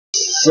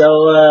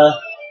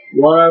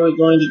What are we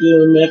going to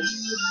do next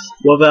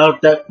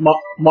without that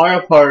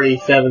Mario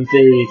Party 7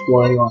 series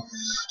going on?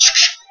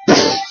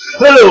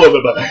 Hello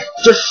everybody,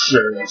 this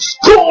is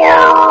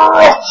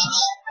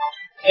Cross!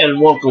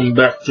 And welcome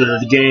back to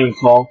the game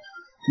called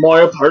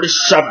Mario Party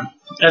 7.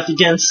 As you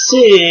can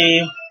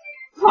see,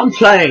 I'm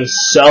playing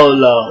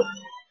solo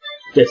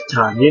this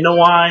time. You know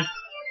why?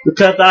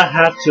 Because I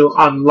have to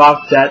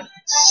unlock that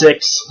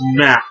 6th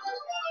map.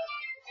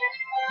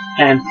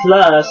 And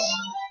plus,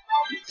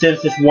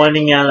 since it's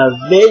running out of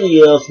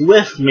videos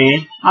with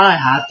me, I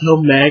have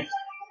to make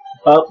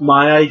up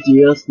my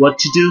ideas what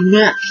to do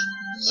next.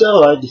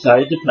 So I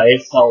decided to play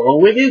solo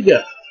with you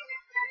guys.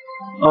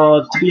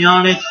 To be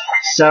honest,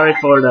 sorry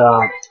for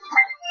the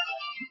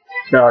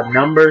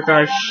numbers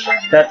I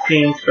that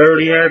seems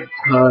earlier,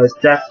 because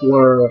that's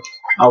where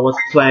I was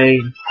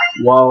playing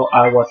while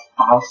I was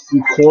off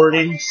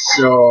recording,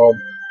 so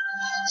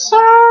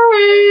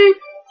sorry.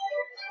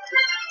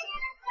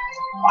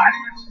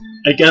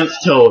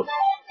 Against Toad.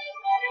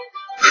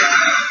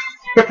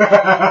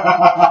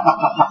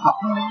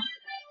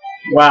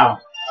 Wow,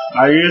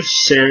 are you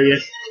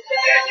serious?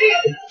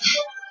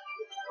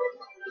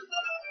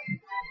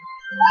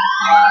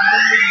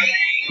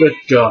 Good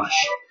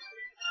gosh.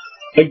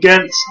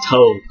 Against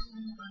Toad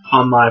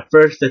on my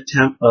first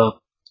attempt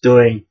of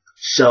doing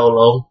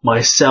solo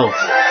myself.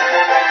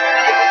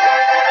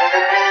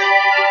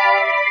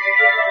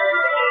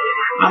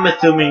 I'm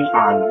assuming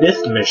on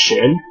this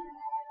mission,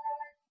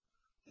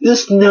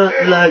 it's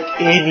not like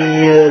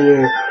any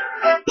other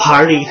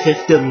party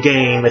system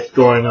game that's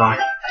going on.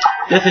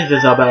 This is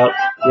just about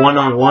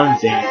one-on-one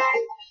thing.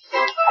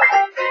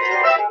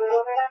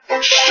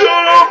 Shut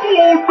up,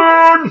 old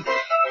man!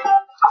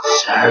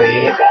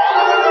 Sorry.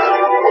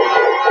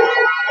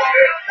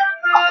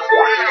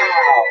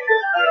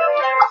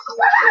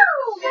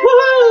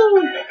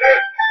 Woohoo!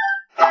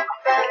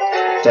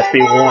 Just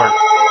be warned.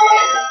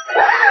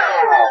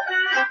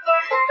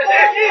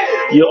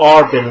 You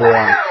are been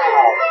warned.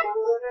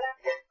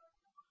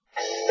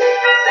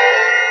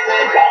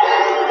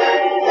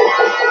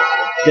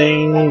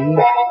 Ding.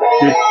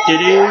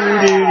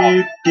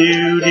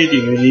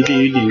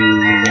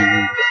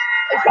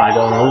 I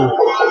don't know.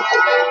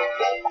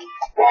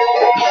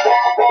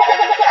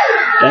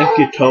 Thank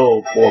you,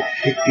 Toad, for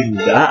picking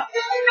that.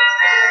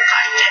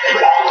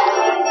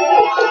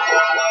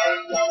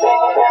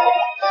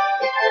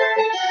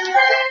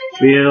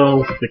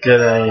 View,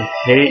 because I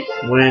hate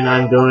when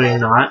I'm doing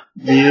not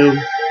view.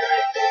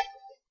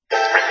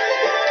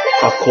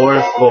 Of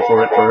course, go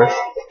for it first.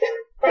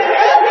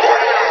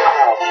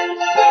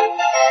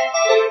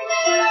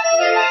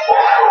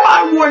 I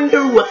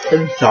wonder what's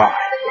inside.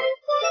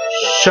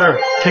 Sure,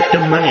 take the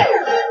money.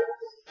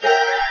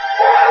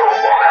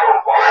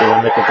 Do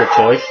I make a good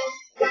choice?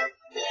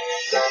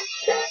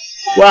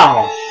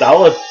 Wow, that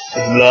was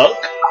luck.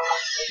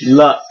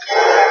 Luck.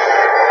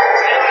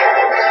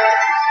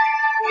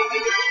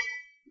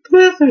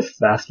 This is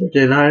faster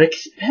than I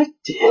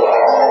expected.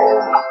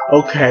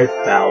 Okay,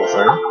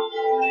 Bowser.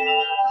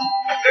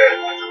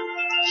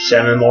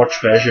 7 more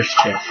treasure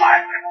chests.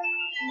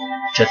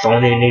 Just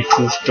only need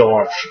 2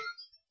 stars.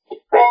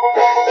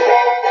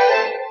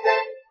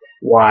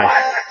 Why?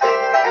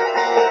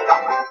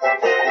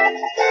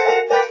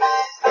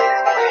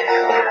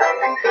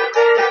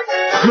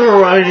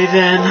 Alrighty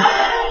then.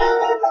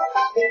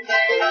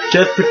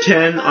 Just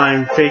pretend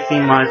I'm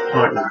facing my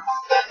partner.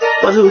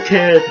 But who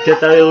cares,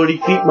 because I already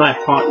beat my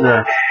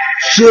partner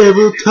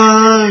several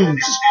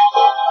times.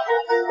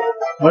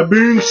 I'm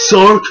being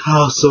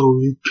sarcastic,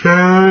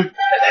 okay?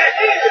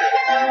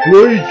 Why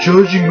are you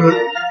judging me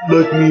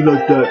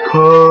like that,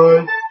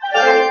 Kai?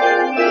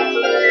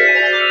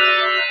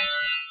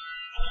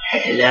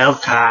 Hello,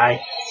 Kai.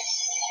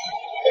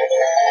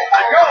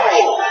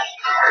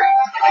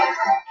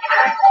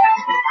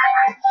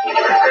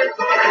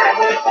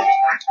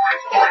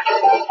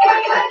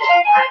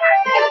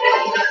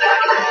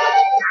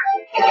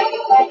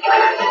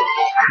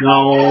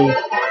 No.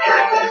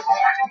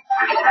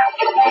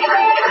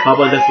 How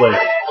about this way?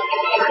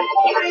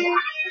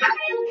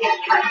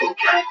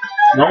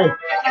 No.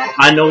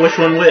 I know which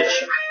one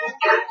which.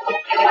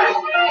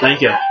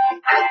 Thank you.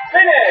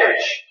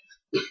 Finish!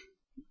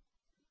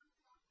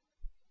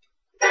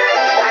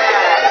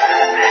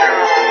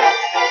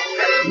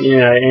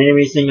 Yeah,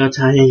 every single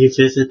time you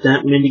visit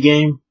that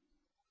minigame,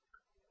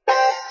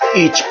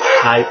 each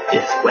pipe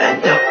is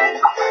random.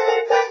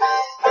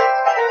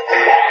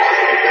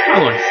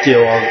 I'm gonna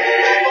steal all of it.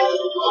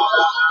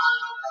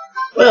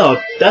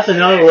 Well, that's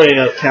another way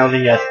of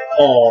counting as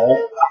all.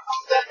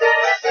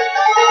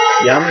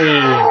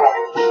 Yummy!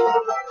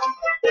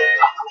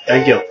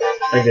 Thank you.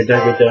 Thank you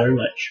very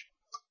much.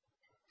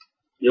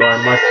 You are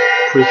much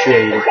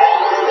appreciated.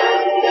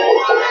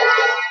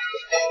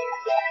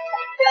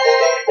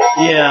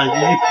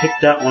 Yeah, you pick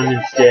that one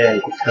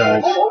instead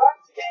because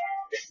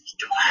it's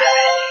too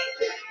heavy.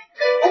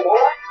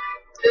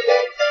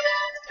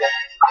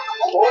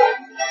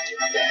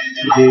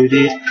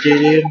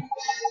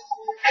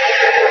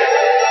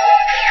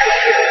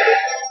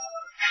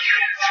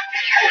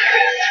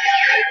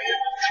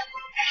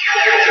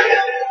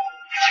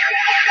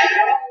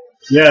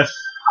 Yes.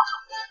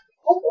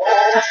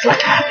 That's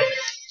what happened.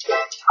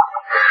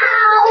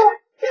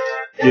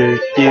 Do.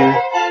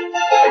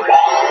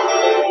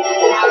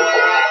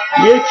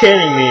 You're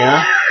kidding me,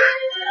 huh?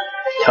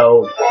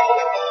 Toad.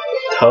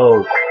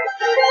 Toad.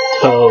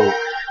 Toad.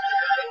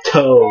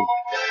 Toad.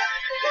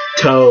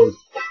 Toad.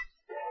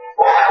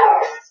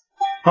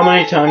 How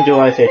many times do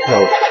I say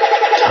toad?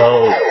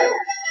 Toad.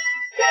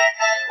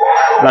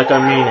 Like I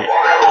mean it.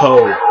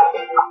 Toad.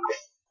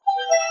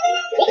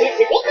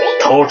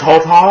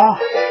 Totata?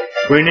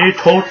 We need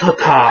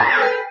Totata.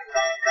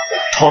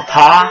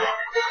 Tota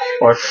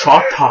or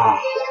Shota?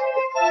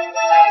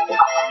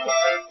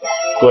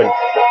 Good.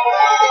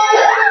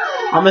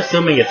 I'm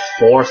assuming it's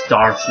 4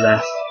 stars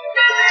left.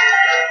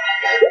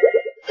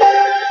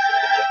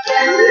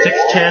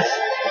 6 chests,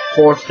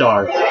 4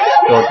 stars.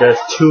 So there's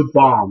 2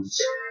 bombs.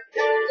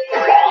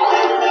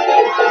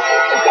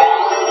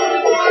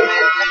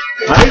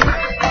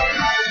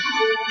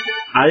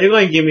 Are you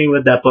going to give me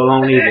with that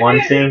baloney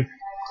one thing?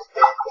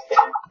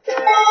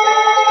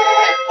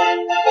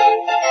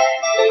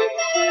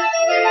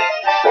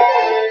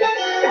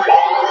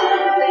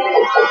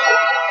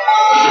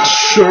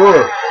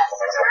 Sure.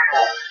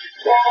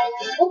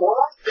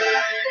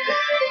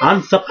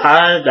 I'm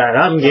surprised that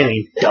I'm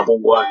getting double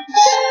ones.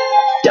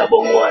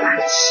 Double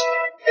ones.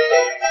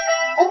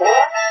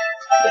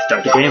 Let's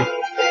start the game.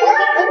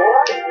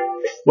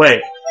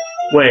 Wait.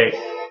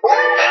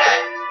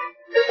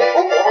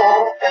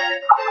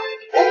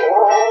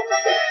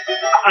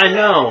 I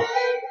know.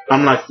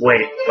 I'm like,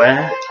 wait,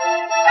 what?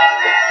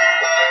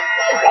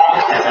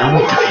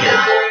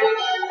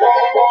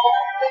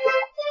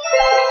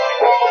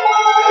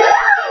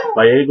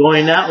 Why are you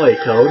going that way,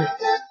 Toad?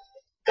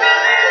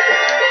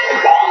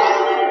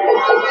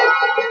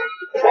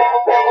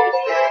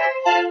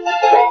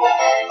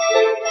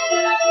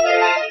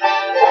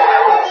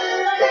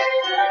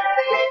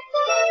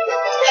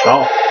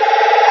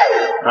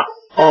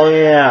 Oh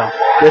yeah,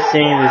 this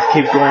thing is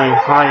keep going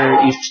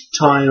higher each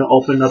time you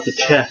open up the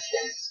chest.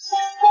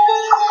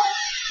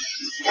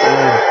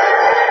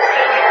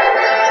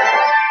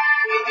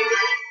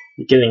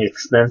 It's getting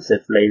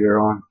expensive later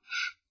on.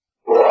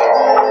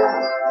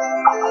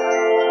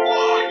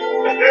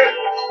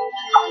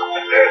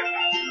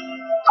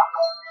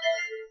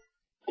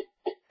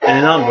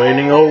 And I'm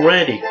waiting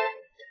already.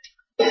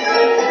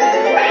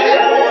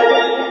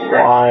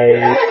 Why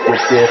did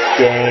this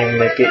game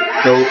make it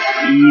so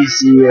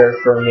easier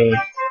for me?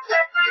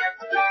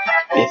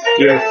 It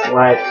feels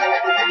like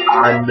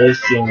I'm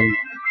missing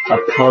a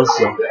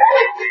puzzle.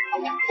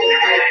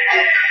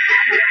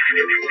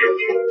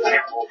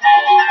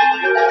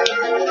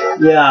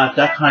 Yeah,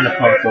 that kind of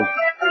puzzle.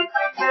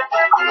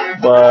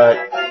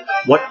 But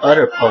what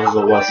other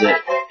puzzle was it?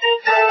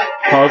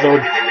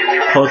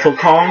 Puzzle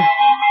Kong?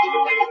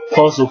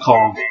 Puzzle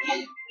Kong.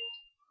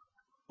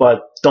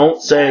 But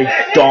don't say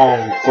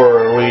dong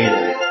for a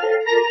reason.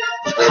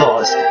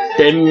 Because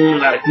they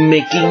like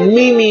making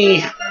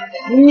Mimi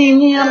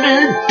a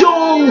man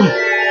dong!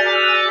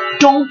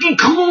 Donkey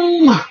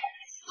Kong!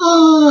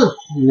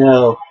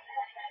 No.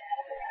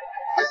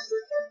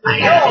 I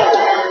hate it.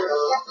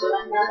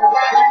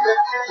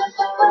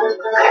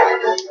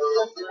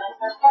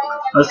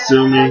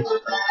 Assuming.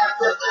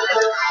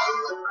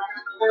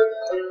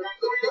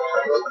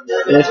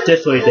 It's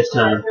this way this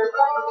time.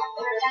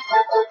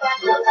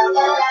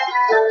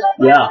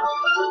 Yeah.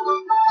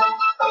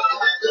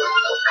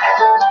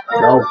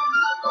 No.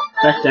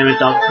 God damn it,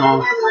 Donkey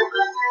Kong.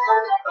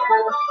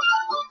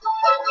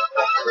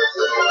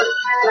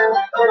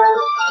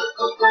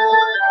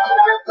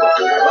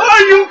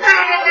 Are you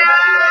kidding me?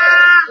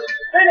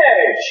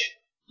 Finish!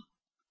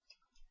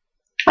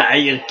 Are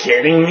you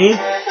kidding me?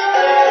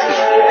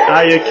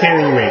 Are you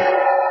kidding me?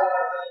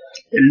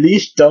 At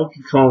least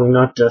Donkey Kong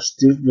not just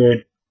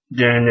stupid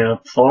than the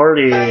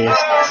parties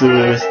to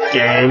this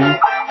game.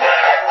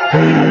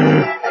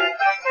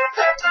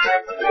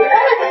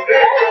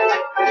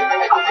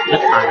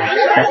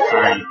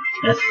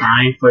 That's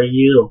fine for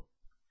you.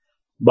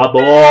 My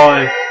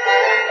boy.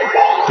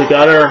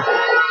 Together,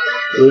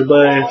 we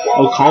may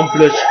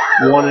accomplish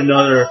one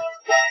another.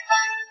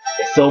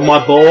 So my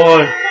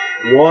boy,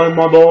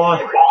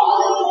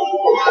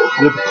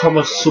 you become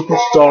a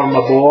superstar,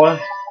 my boy.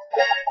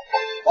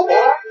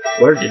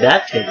 Where did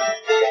that take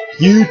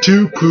you?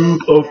 YouTube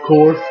poop, of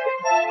course.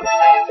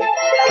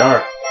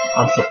 Sure,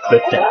 I'm so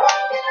quick at it.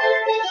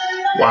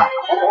 Wow.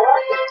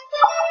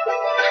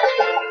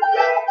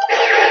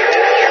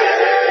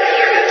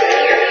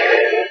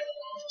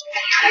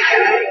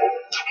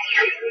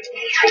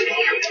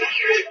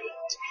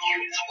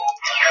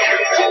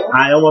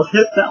 I almost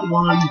hit that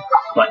one,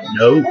 but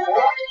no.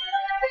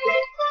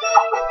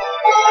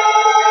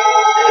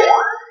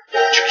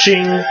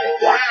 Ching.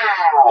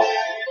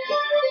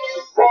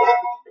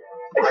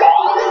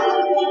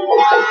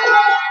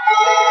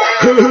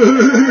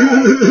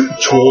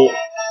 Chor.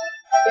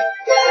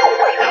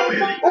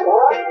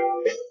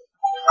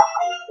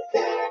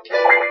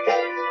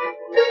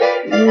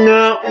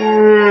 No.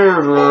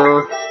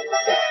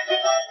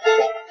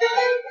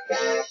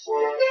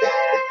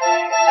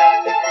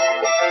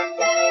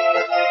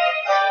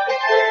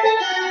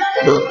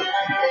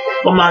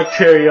 For my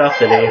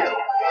curiosity,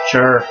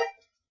 sure.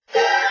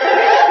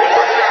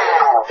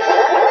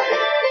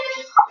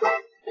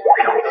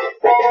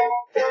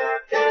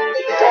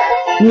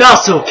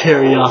 Not so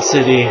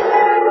curiosity.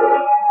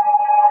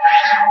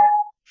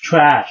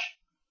 Trash.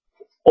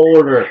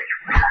 Order.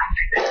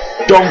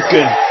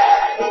 Duncan.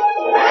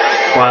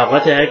 Wow,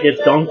 what the heck is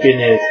Duncan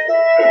is?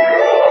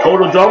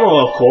 Total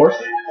drama, of course.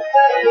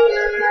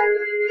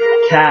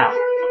 Cow.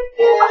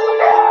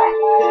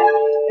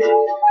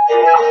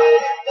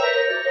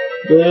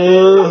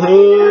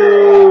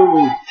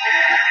 Boo-hoo!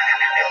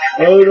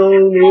 I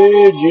don't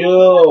need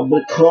you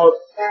because...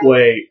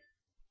 Wait.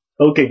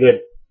 Okay,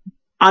 good.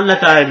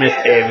 Unless I miss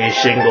every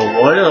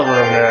single one of them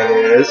that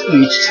is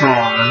each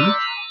time.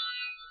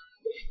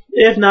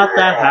 If not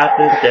that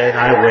happens, then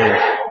I win.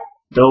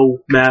 No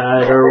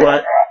matter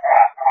what.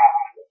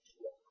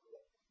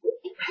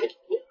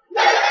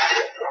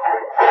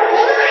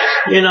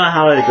 You know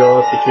how it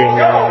goes between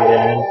now and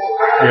then.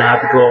 And I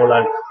have to go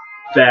like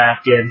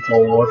back and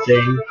forth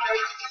thing.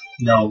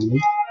 No.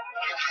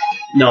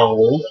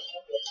 No.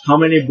 How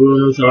many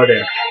Brunos are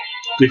there?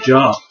 Good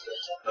job.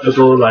 I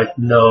go like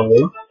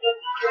no.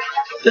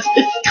 It's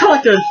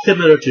kind of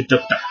similar to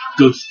Duck Duck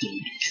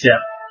Ghosting,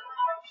 except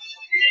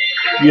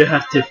you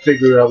have to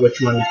figure out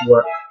which one is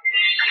what.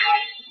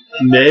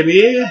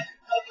 Maybe?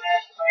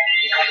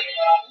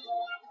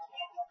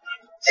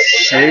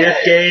 Serious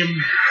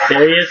game?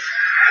 Serious?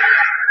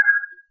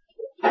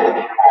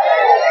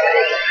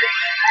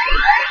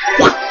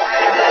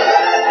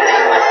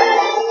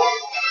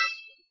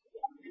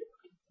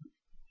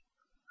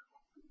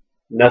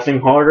 Nothing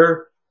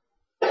harder?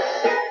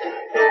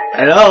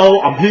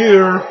 Hello, I'm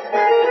here!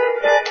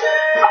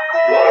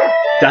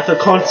 That's a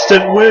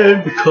constant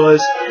win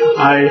because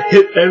I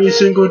hit every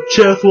single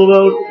chest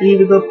without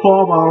even a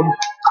bomb.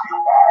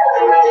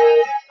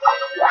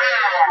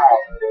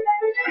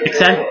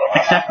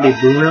 Exactly,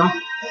 Bruno.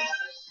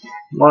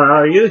 Why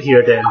are you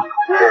here then?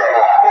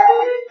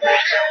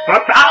 A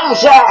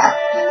Bowser!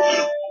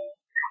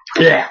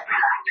 Yeah.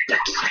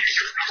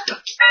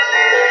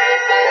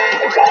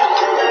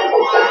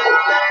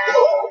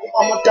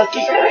 I'm a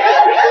ducky.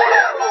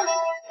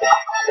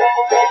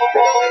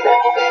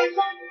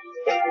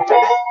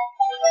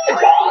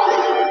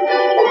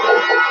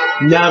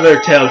 Never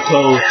tell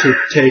Toad to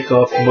take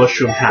off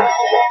mushroom hat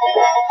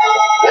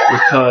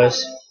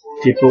because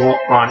people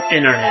on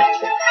internet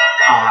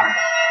are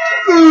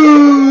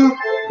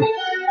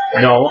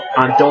no,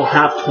 I don't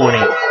have 20.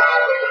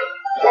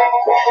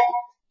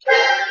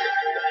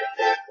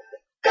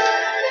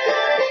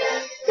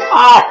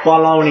 Ah,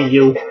 baloney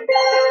you.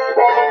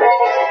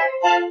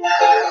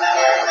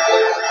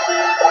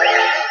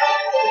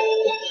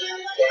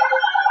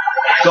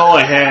 Go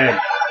ahead.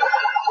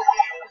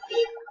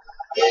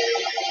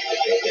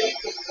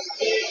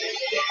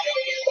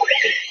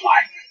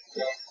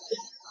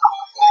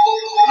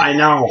 I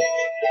know.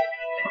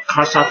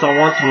 Because I don't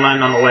want to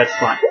land on the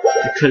website.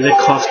 Because it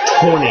costs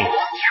 20.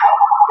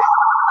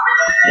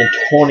 And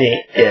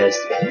 20 is...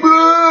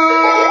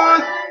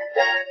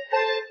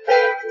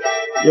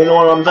 You know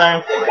what I'm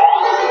saying?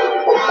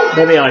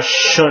 Maybe I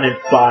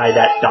shouldn't buy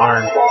that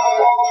darn...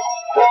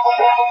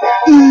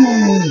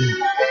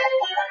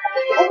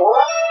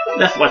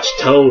 Let's watch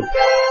Toad.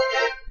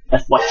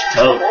 Let's watch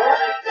Toad.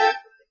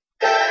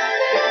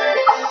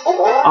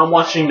 I'm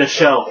watching the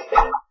show.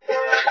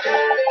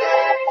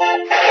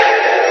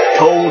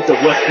 Toad the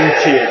Western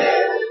Kid.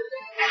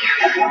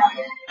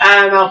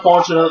 And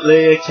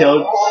unfortunately it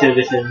killed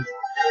citizens.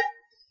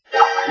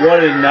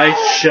 What a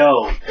nice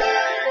show.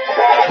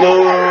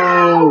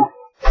 Boo!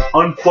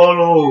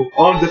 Unfollow!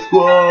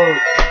 Unsubscribe!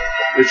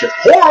 Which is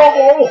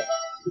horrible!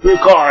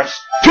 Because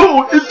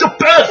Toad is the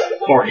best!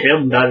 For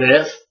him, that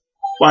is.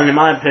 Well, in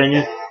my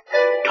opinion,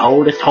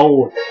 Toad is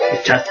Toad.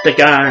 It's just a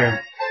game.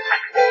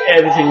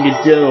 Everything you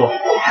do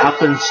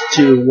happens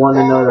to one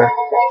another.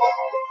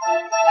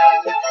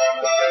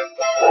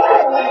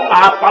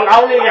 Ah,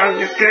 baloney,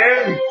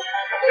 understand?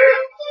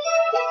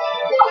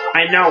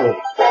 I know.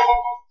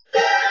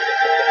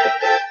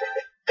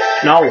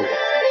 No.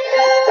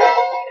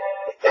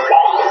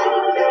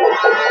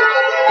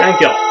 Thank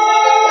you.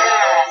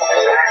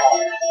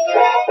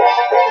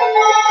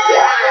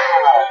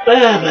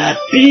 Baba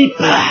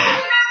Beepa.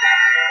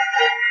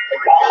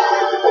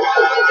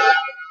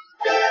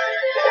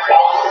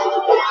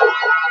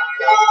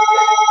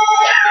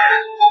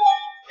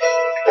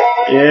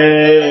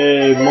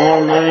 Yay,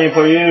 more money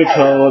for you,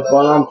 Toad,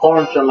 but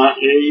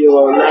unfortunately you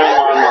will land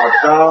on a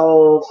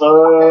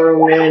Bowser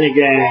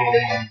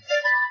minigame.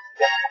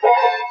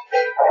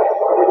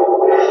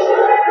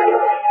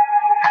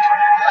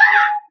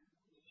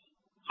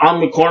 I'm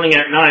recording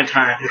at 9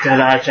 time because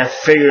I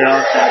just figured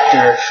out that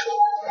there's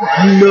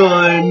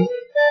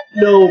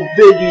no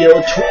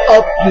video to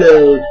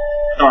upload.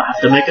 So I have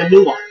to make a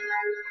new one.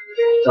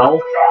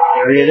 So,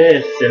 here it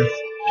is, since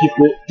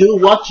people do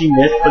watching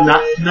this but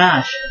not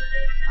Smash.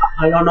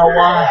 I don't know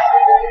why.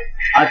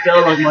 I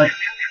feel like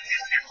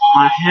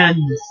my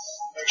hands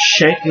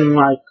shaking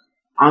like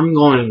I'm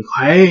going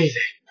crazy.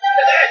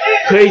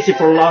 crazy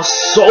for Lost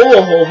Soul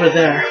over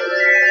there.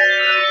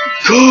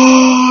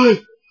 God,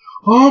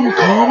 I'm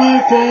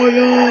coming for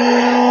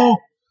you.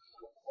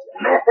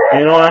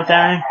 You know what I'm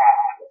saying?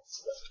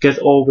 Because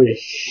over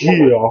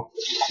here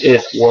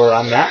is where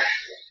I'm at.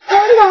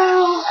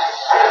 Hello.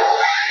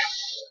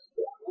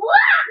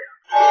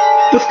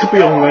 This could be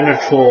a winner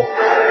troll.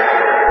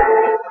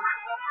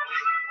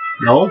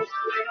 No?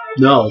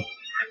 No.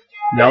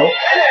 No?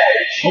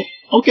 Oh,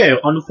 okay,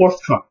 on the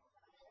fourth try.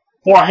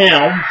 For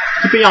him,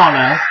 to be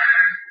honest,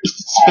 it's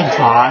the second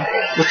try,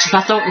 which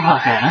doesn't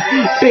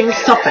matter. Being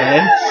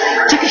stupid,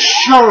 take a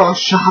shower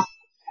shot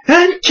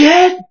and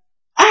get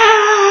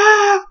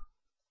out!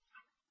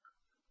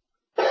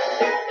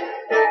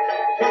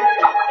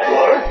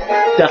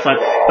 That's like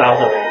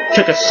Bowser.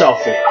 Take a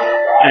selfie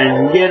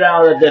and get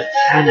out of this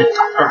planet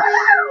Earth.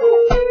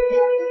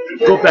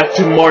 Go back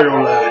to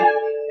Mario Land,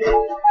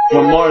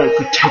 where Mario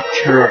could take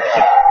care of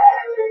you.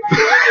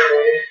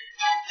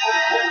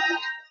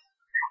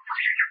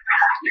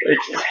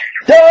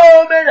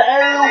 Exterminate!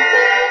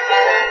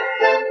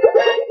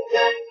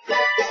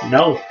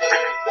 No.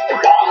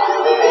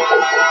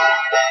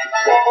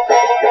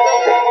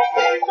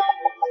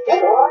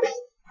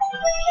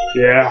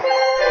 Yeah,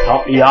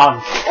 help me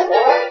out.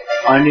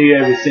 I need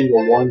every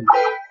single one.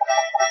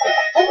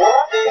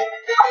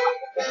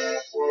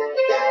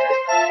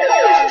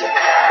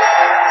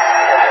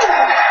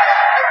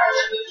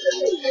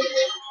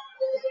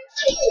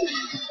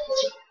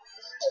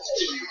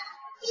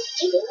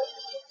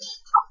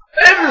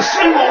 Every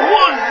single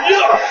one,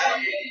 yes!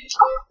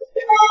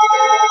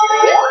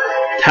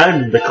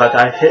 10 because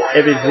I hit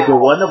every single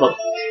one of them.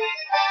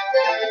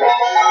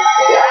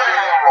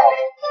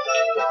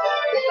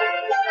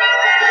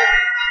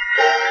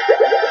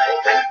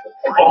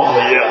 Oh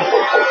yeah,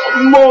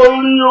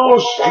 Mario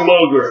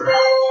Slugger.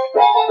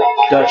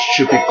 That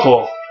should be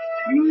called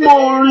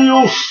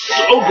Mario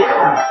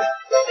Slugger.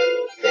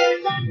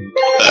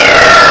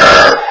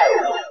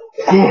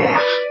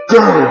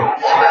 Girl.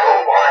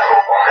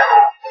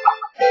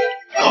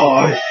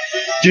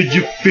 Did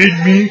you feed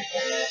me?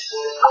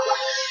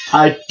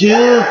 I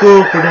do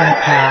go for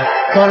that path,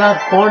 but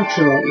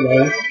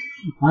unfortunately,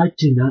 I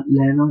do not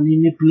land on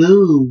any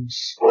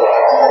blues.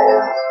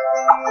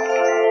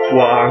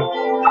 Why?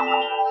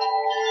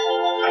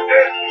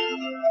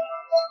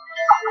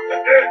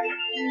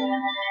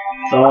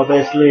 So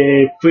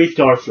basically, 3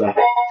 stars left.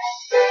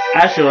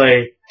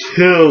 Actually,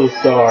 2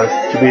 stars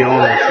to be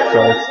honest,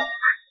 because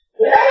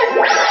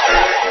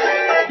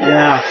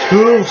yeah,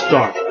 2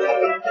 stars.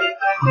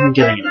 I'm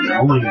getting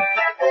annoying.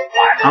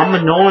 I'm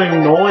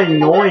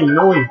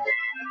annoying.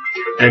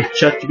 And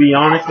just to be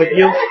honest with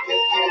you,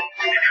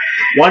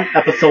 1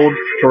 episode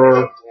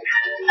per.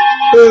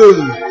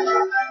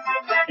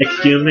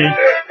 Excuse me.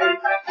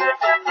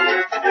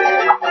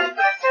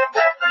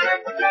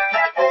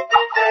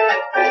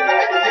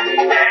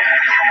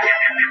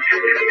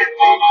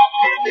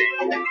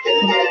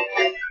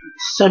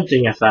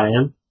 Something as I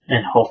am,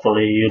 and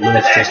hopefully you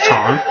missed this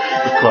time,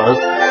 because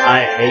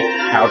I hate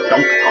how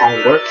Donkey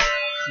Kong works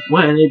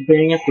when it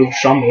brings it to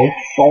somebody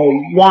for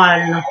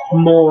 1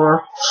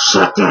 more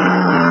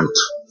second.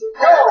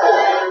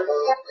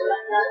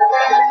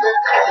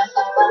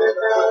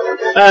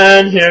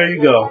 And here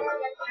you go.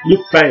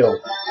 You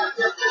failed.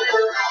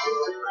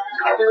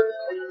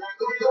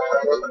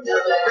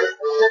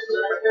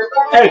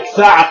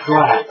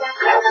 Exactly.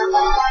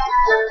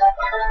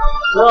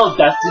 Well,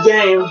 that's the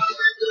game.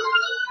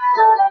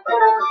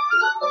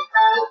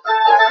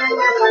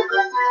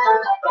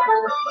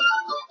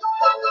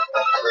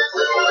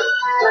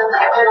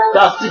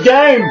 That's the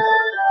game.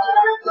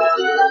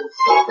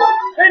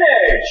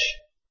 Finish.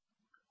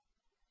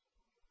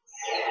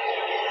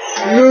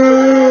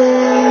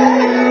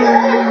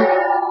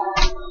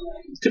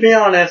 To be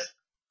honest,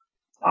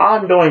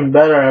 I'm doing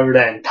better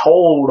than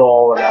Toad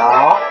all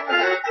now.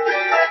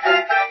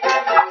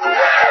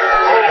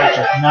 Which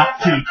is not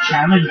too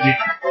challenging.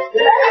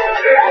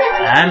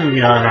 I'm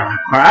gonna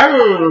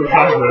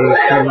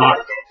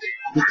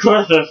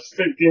because it's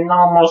freaking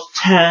almost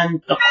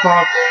 10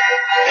 o'clock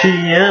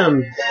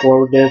p.m.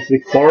 for this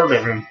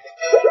recording.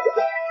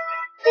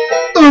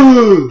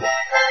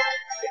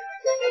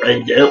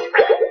 And yep.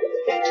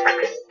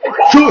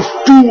 Just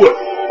do it!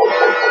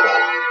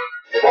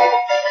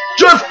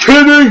 Just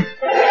kidding!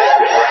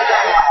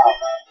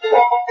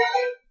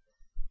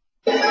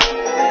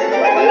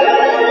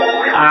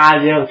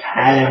 You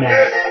kidding me.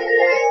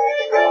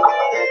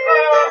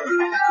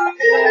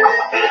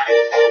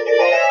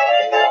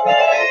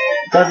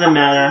 Doesn't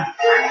matter.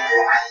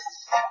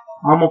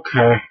 I'm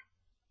okay.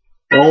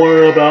 Don't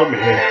worry about me.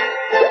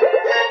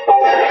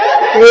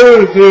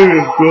 Everything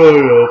is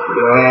going up and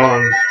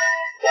down.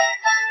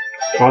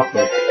 Trust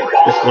me,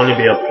 it's going to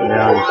be up and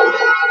down.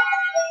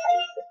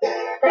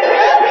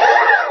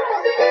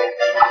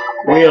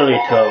 Really,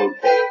 Toad.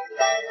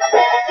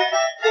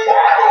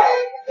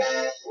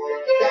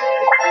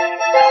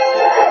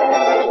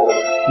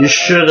 You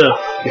should've,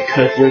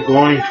 because you're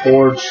going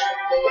towards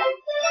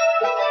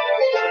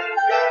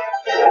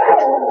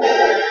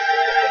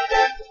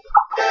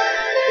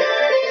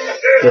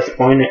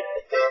Disappointed.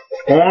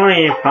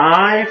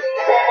 25?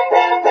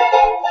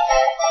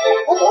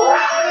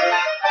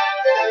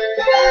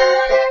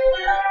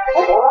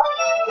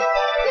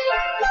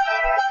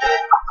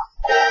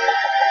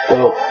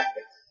 Go.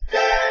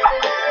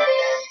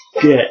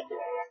 Get.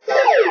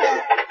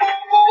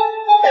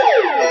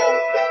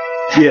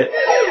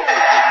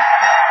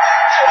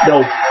 No.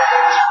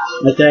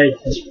 I died.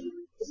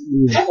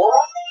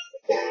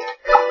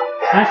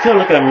 I feel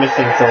like I'm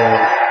missing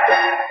someone.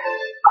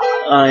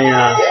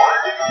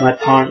 My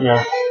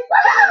partner.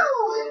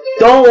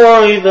 Don't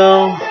worry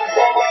though.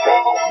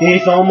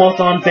 He's almost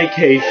on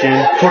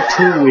vacation for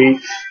 2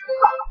 weeks.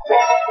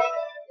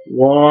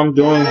 While I'm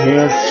doing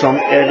here some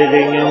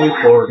editing and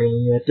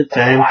recording at the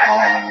same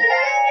time.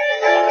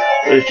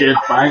 Which is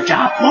my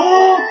job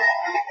more.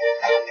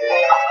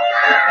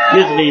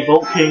 Usually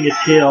Vote King is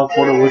here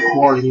for the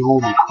recording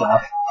only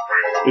stuff.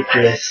 Which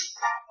is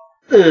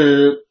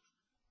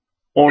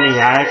only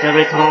I can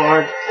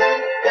record.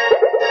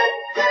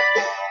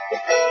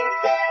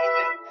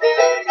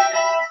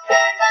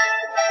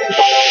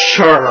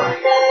 Sure.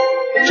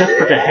 Just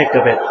for the heck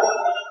of it.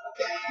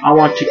 I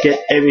want to get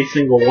every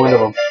single one of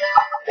them.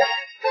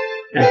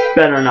 And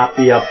better not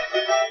be up.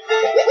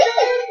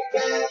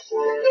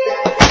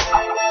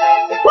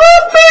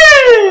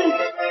 Whoopee!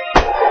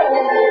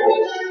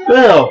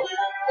 Well,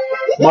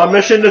 my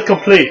mission is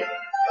complete.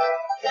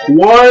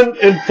 One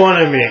in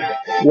front of me.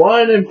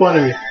 One in front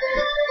of me.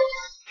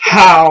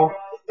 How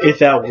is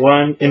that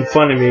one in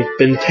front of me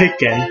been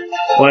taken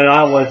when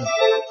I was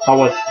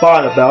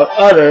thought about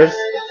others?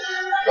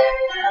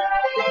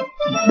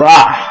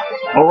 Brah.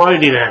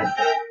 Alrighty then.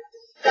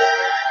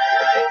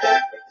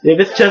 If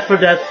it's just for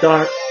that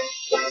start.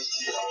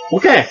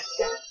 Okay.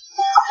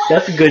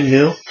 That's good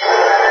news.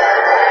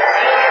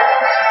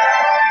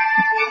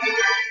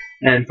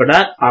 And for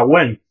that, I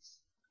win.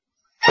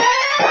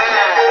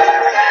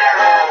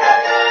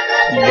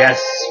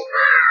 Yes.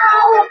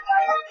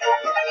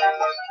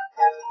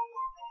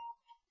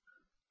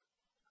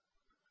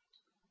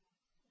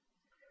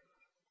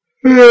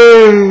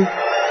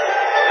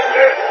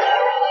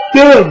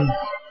 Damn.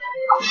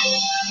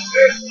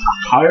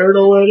 Tired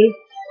already?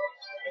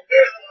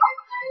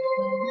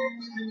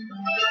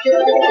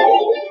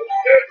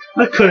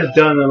 I could have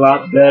done a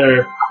lot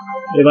better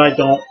if I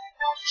don't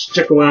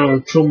stick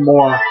around 2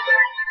 more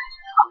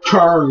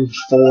turns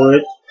for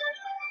it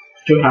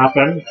to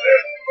happen.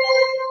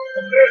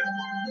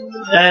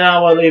 And I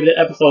will leave the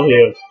episode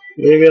here.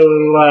 If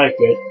you like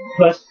it,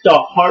 press the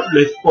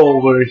heartless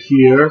over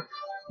here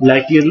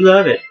like you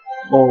love it.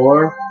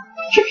 Or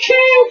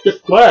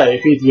subscribe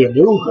if you're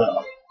new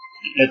here.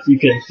 As you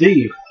can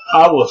see,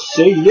 I will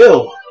see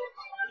you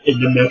in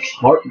the next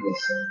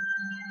heartless.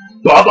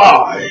 Bye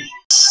bye!